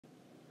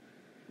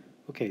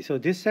Okay, so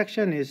this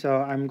section is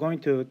I'm going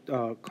to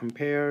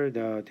compare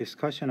the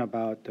discussion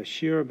about the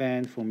shear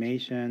band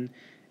formation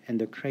and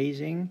the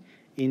crazing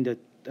in the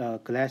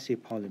glassy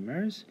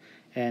polymers.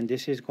 And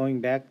this is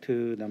going back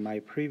to my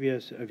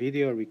previous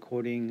video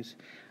recordings.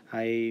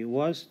 I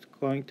was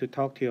going to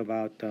talk to you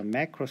about the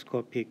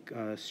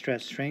macroscopic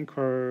stress strain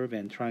curve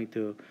and trying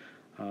to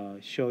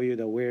show you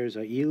where's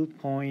the yield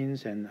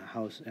points and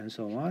how and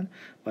so on.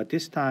 But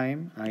this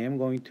time I am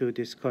going to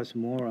discuss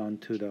more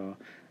onto the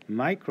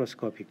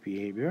microscopic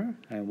behavior,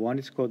 and one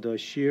is called the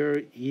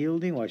shear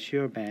yielding or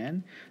shear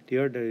band. The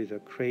other is a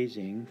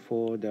crazing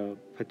for the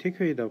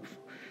particularly the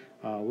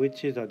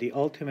which is the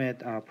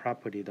ultimate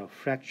property, the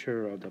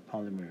fracture of the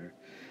polymer.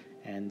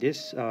 And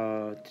this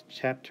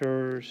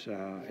chapters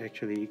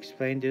actually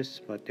explain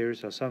this, but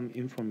there's some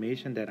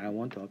information that I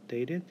want to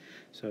update it.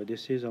 So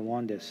this is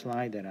that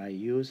slide that I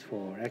use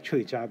for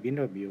actually job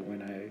interview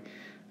when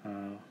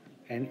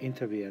I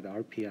interview at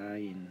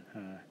RPI in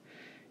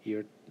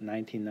year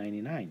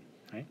 1999,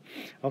 right?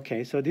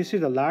 Okay, so this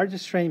is a large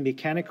strain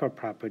mechanical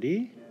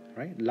property,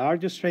 right?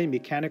 Large strain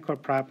mechanical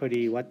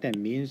property, what that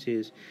means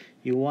is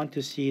you want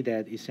to see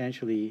that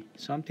essentially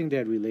something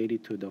that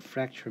related to the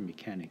fracture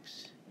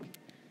mechanics.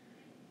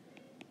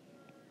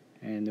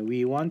 And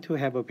we want to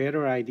have a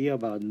better idea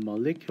about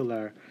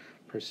molecular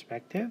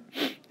perspective.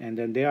 And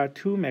then there are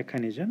two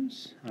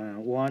mechanisms.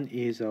 One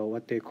is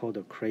what they call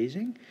the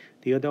crazing.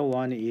 The other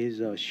one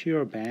is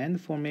shear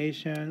band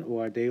formation,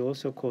 or they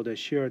also call the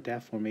shear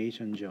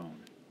deformation zone.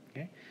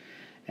 Okay?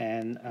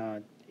 And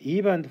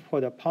even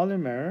for the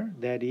polymer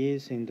that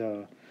is in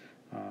the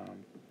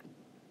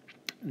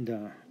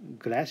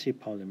glassy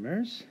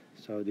polymers,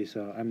 so this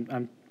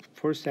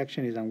first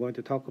section is I'm going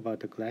to talk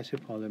about the glassy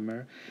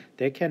polymer.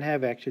 They can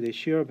have actually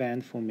shear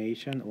band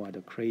formation or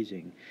the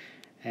crazing.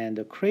 And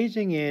the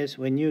crazing is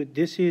when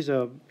this is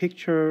a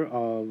picture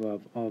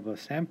of a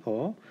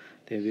sample.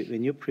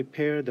 When you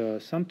prepare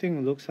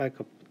something looks like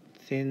a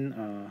thin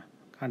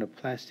kind of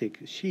plastic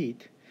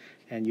sheet,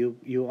 and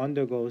you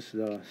undergoes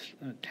the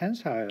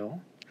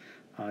tensile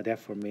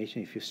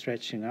deformation if you're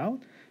stretching out,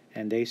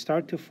 and they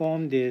start to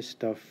form the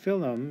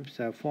films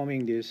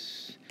forming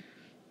these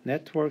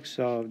networks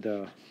of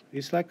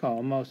it's like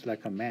almost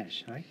like a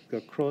mesh, right? The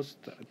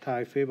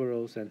cross-tie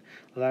fibrils and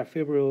a lot of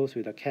fibrils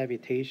with the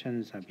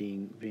cavitations are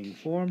being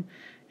formed,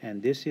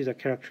 and this is a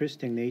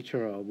characteristic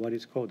nature of what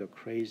is called a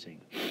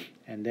crazing.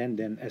 And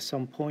then at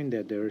some point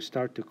that they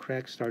start to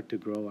crack, start to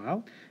grow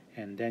out,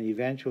 and then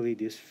eventually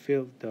this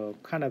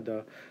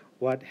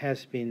what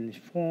has been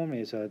formed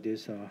is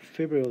this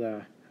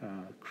fibrillar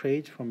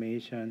craze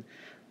formation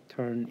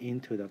turn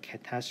into the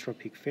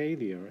catastrophic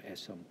failure at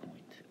some point.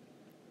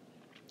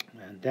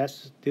 And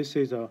this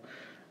is a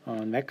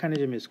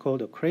mechanism is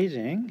called a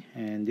crazing,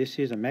 and this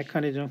is a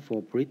mechanism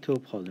for brittle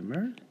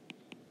polymer.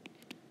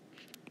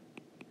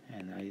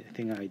 And I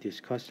think I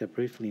discussed that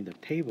briefly in the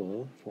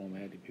table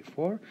format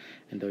before.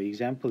 And the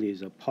example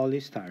is a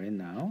polystyrene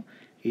now.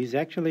 Is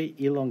actually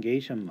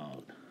elongation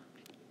mode.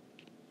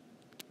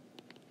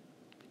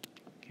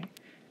 Okay,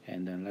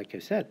 and then like I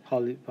said,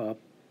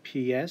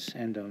 PS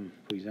and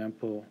for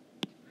example,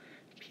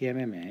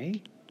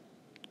 PMMA.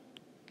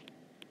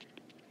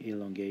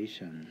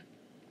 Elongation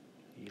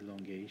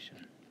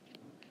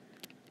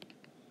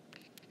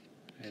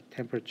at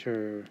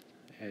temperature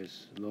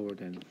as lower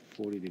than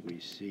 40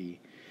 degrees C,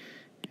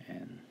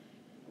 and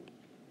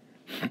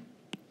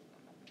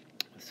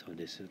so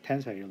this is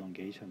tensile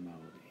elongation mode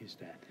is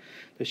that.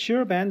 The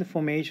shear band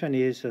formation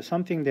is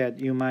something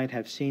that you might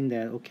have seen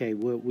that, okay,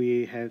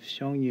 we have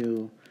shown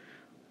you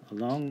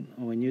along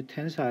when you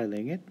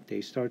tensiling it,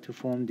 they start to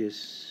form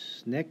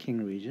these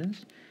necking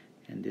regions,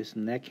 and these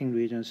necking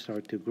regions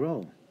start to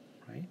grow.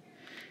 Right?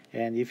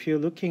 And if you're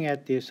looking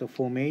at this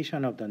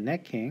formation of the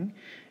necking,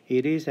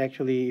 it is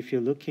actually, if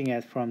you're looking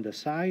at from the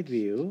side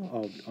view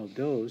of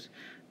those,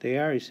 they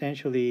are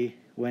essentially,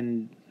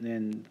 when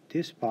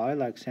this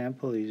bar-like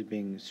sample is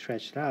being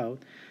stretched out,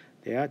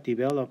 they are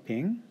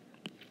developing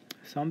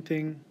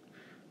something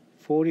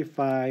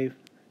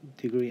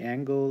 45-degree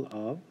angle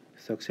of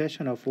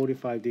succession of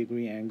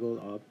 45-degree angle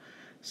of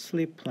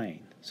slip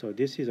plane. So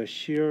this is a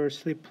shear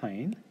slip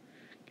plane.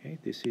 Okay,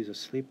 this is a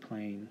slip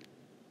plane.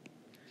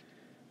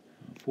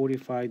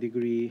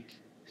 45-degree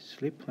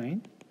slip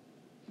plane,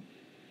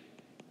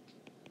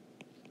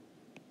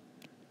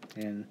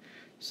 and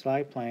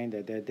slide plane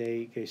that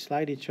they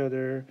slide each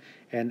other,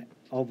 and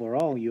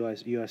overall you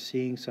are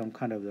seeing some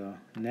kind of the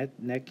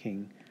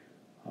necking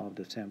of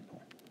the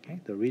sample. Okay,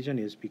 the reason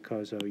is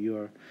because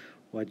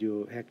what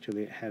you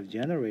actually have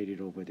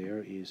generated over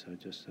there is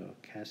just a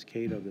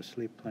cascade of the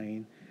slip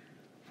plane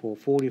for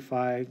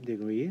 45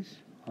 degrees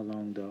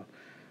along the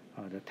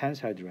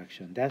tensile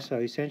direction. That's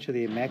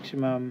essentially a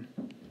maximum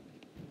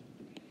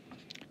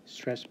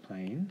stress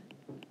plane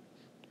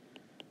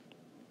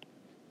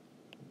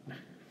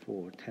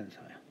for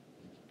tensile,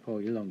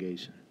 for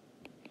elongation.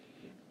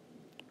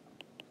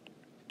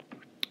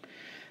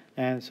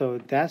 And so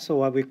that's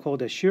what we call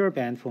the shear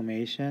band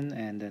formation,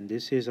 and then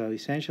this is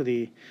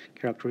essentially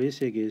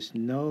characteristic is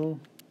no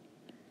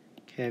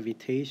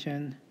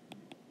cavitation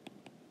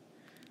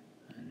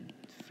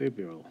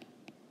fibril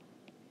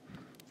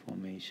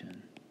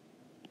formation.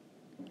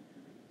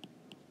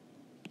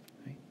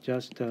 Right?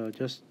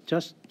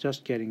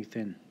 Just getting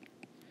thin.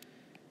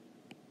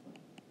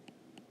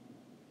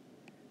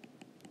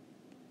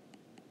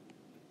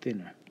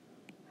 Thinner,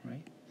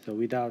 right? So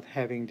without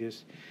having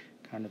this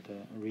kind of the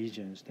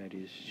regions that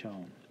is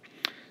shown.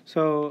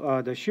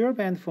 So the shear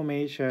band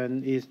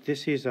formation is,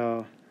 this is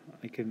a,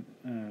 I can,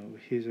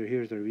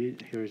 here's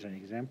an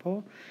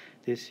example.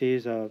 This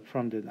is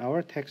from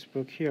our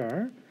textbook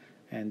here,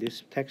 and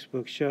this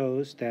textbook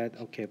shows that,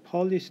 okay,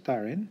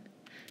 polystyrene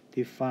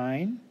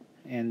defined,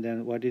 and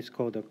then what is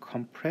called a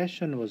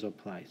compression was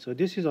applied. So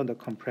this is on the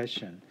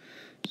compression.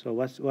 So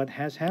what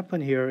has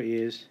happened here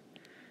is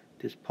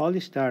this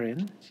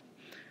polystyrene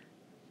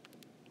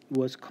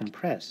was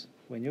compressed.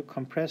 When you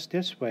compress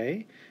this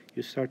way,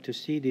 you start to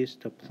see this,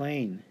 the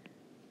plane.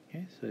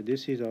 Okay, so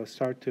this is a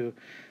start to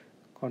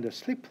called the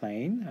slip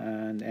plane,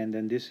 and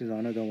then this is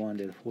another one,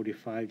 that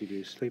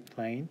 45-degree slip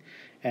plane.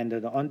 And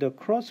on the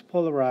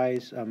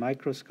cross-polarized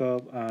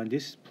microscope,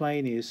 this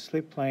plane is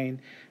slip plane.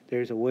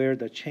 There's where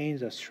the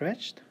chains are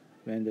stretched.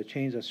 When the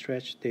chains are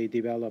stretched, they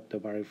develop the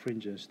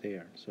birefringence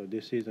there. So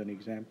this is an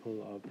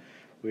example of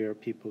where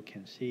people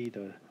can see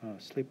the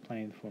slip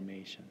plane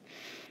formation.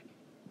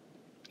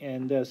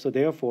 And so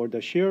therefore, the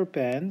shear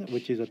band,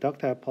 which is a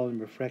ductile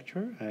polymer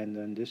fracture, and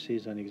then this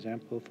is an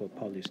example for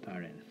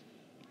polystyrene.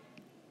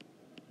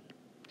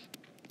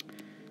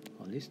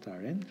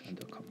 Polystyrene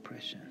under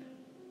compression.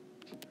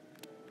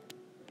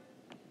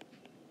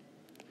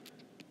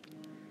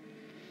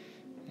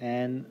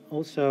 And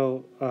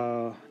also,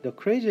 the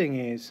crazing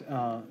is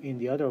in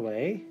the other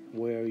way,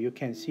 where you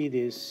can see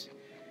this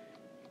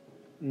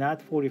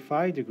not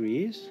 45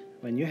 degrees.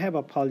 When you have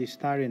a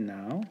polystyrene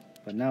now,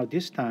 but now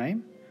this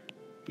time,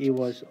 it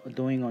was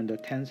doing on the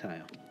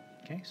tensile.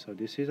 Okay, so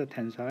this is a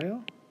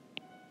tensile,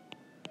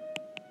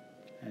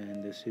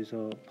 and this is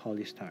a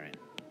polystyrene.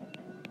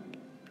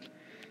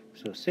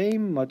 So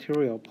same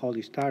material,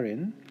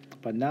 polystyrene,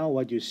 but now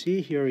what you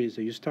see here is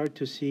that you start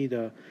to see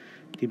the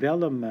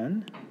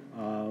development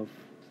of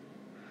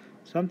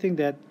something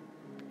that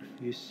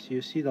you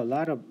see a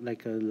lot of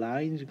like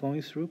lines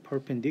going through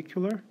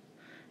perpendicular.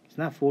 It's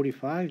not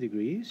 45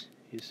 degrees.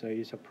 It's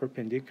a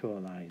perpendicular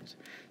lines.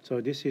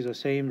 So this is the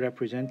same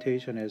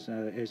representation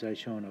as I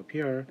shown up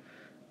here.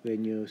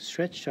 When you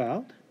stretch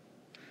out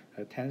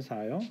a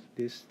tensile,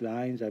 these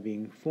lines are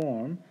being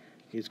formed.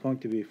 It's going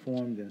to be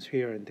formed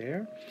here and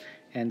there.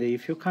 And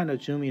if you kind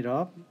of zoom it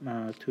up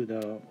to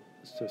the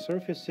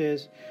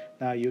surfaces,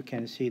 now you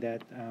can see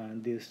that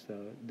this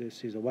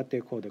is what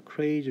they call the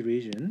craze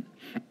region.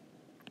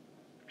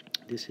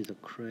 This is a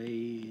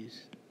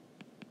craze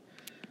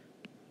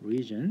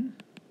region,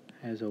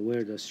 as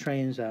where the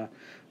strains are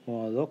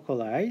more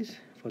localized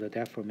for the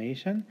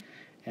deformation,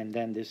 and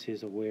then this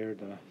is where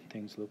the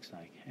things looks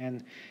like.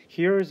 And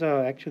here's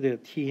actually the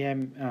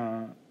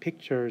TM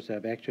pictures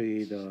of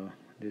actually the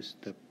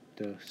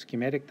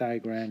schematic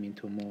diagram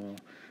into more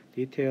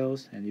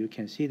details, and you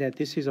can see that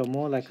this is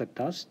more like a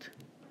dust.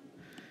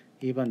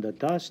 Even the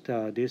dust,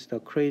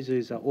 the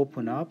crazes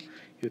open up.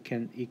 It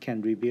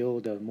can reveal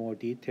the more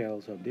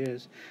details of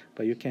this,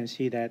 but you can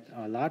see that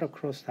a lot of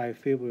cross-type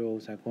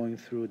fibrils are going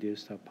through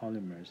these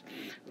polymers.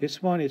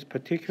 This one is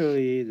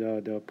particularly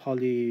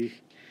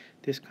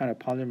this kind of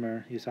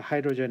polymer is a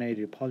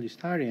hydrogenated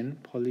polystyrene,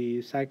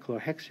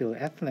 polycyclohexyl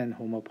ethylene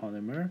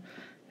homopolymer,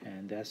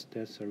 and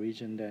that's a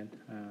region that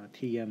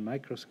TM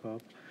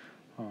microscope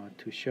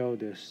to show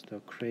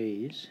the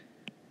craze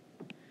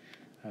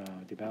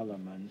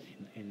development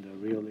in the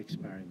real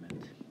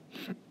experiment.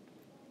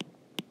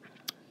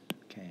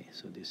 Okay,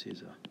 so this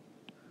is a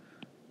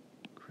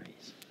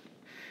craze.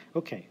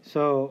 Okay,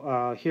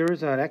 so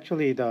here's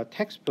actually the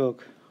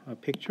textbook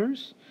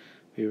pictures.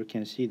 You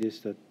can see this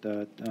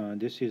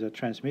this is a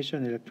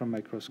transmission electron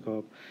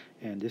microscope,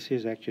 and this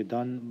is actually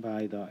done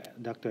by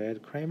Dr.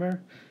 Ed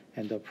Kramer.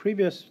 And the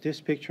previous,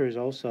 this picture is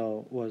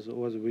also was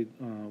with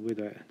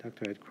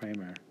Dr. Ed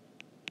Kramer.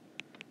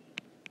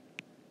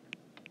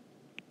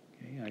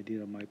 Okay, I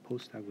did my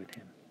postdoc with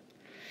him.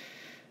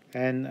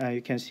 And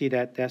you can see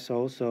that that's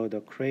also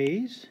the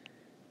craze.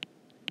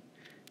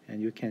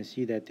 And you can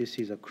see that this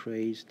is a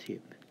craze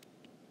tip.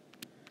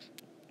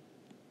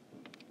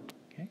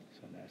 Okay,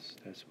 so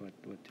that's what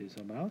this is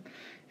about.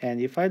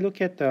 And if I look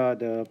at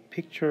the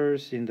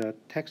pictures in the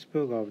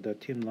textbook of the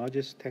Tim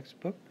Lodge's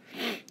textbook,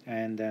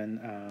 and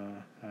then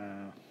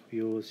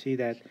you will see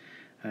that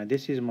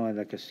this is more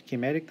like a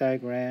schematic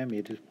diagram.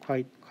 It is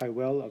quite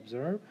well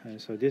observed,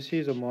 and so this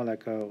is more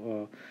like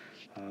a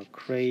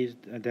craze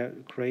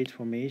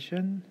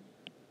formation,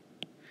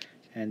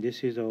 and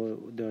this is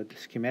the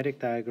schematic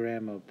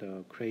diagram of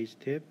the craze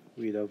tip,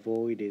 with a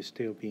void is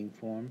still being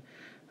formed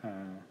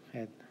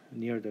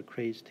near the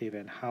craze tip,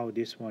 and how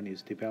this one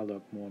is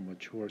developed more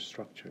mature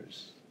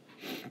structures.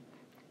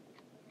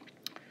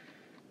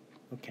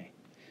 Okay.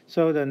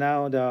 So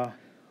now the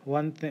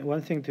one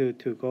thing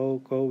to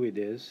go with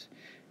this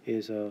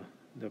is the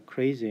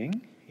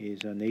crazing is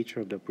the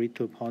nature of the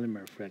brittle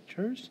polymer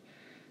fractures,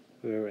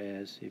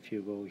 whereas if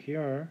you go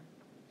here,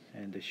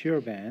 and the shear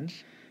band,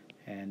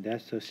 and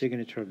that's the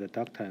signature of the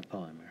ductile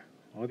polymer.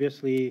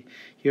 Obviously,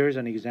 here's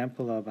an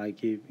example of I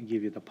give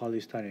you the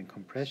polystyrene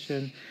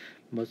compression.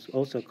 Most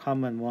also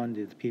common one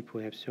that people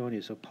have shown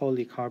is a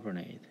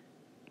polycarbonate.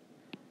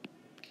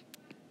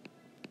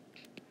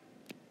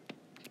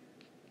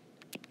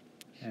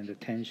 And the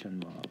tension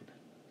mode.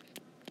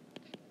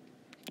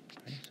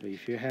 Okay, so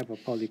if you have a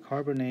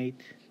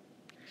polycarbonate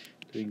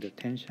doing the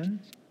tension,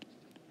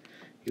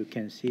 you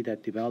can see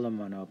that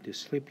development of the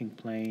slipping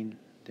plane,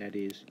 that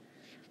is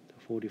the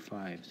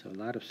 45. So a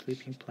lot of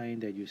slipping plane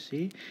that you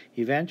see.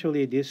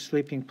 Eventually this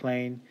slipping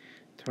plane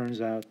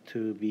turns out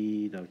to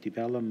be the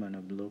development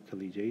of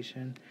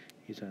localization,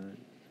 is a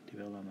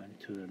development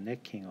to the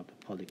necking of the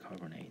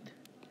polycarbonate.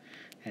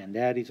 And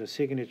that is a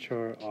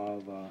signature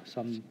of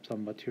some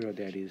material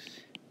that is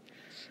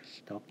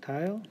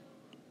ductile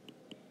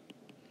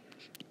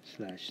 /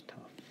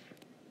 tough.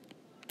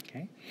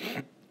 Okay,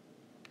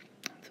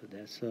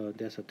 so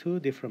that's a two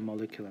different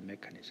molecular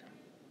mechanism.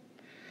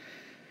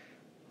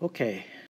 Okay,